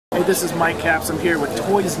Hey, this is Mike Capps. I'm here with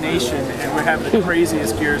Toys Nation, and we're having the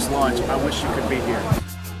craziest Gears launch. I wish you could be here.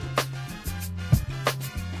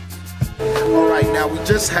 All right, now we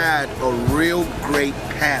just had a real great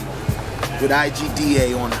panel with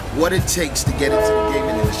IGDA on what it takes to get into the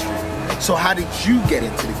gaming industry. So how did you get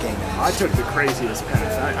into the gaming industry? I took the craziest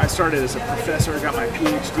path. I started as a professor, got my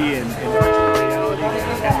PhD in virtual reality,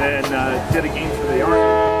 and then did a game for the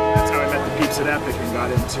Army. That's how I met the peeps at Epic and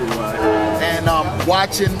got into And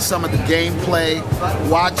watching some of the gameplay,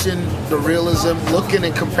 watching the realism, looking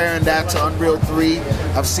and comparing that to Unreal 3,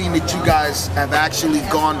 I've seen that you guys have actually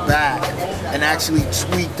gone back and actually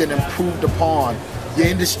tweaked and improved upon your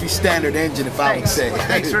industry standard engine, if I would say.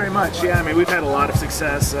 Thanks very much. Yeah, I mean, we've had a lot of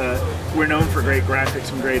success. We're known for great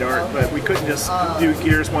graphics and great art, but we couldn't just do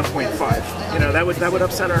Gears 1.5. You know, that would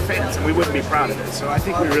upset our fans, and we wouldn't be proud of it. So I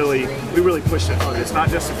think we really pushed it hard. It's not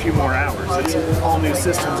just a few more hours. It's all new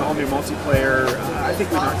systems, all new multiplayer. I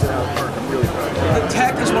think we knocked it out of the park. I'm really proud of it. The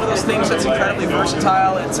tech is one of those things that's incredibly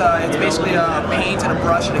versatile. It's basically a paint and a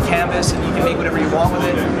brush and a canvas, and you can make whatever you want with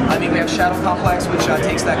it. I mean, we have Shadow Complex, which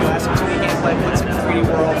takes that classic 2D gameplay, puts it in the 3D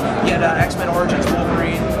world. You had X-Men Origins,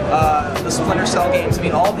 Wolverine, the Splinter Cell games. I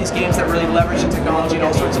mean, all of these games that really leverage the technology in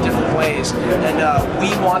all sorts of different ways. And we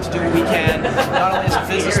want to do what we can, not only as a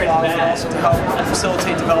business model, but also to help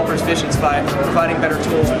facilitate developers' visions by providing better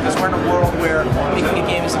tools. Because we're in a world where making a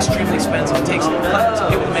game is extremely expensive. It takes hundreds of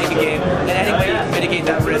people to make a game, and any way you can mitigate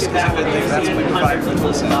that risk is a good thing. That's what we provide for the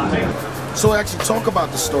tool set. So actually, talk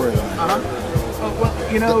about the storyline.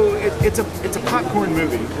 Well, you know, it's a popcorn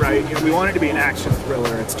movie, right? You know, we want it to be an action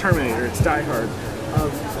thriller. It's Terminator. It's Die Hard.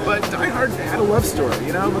 But Die Hard had a love story.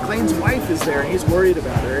 You know, McClane's wife is there, and he's worried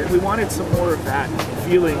about her. And we wanted some more of that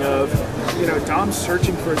feeling of, you know, Dom's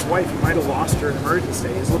searching for his wife. He might have lost her in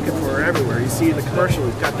emergency. He's looking for her everywhere. You see in the commercial,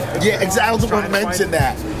 he's got the picture. Yeah, exactly. I was going to mention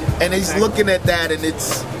that. And he's looking at that, and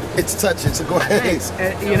it's touching. So go ahead. Thanks.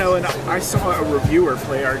 And, you know, and I saw a reviewer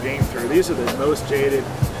play our game through. These are the most jaded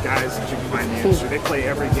guys that you can find in the industry. They play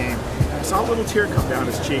every game. I saw a little tear come down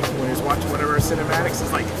his cheek when he was watching one of our cinematics.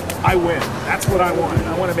 It's like, I win. That's what I want.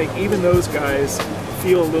 I want to make even those guys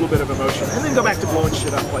feel a little bit of emotion, and then go back to blowing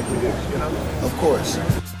shit up like we do, you know? Of course.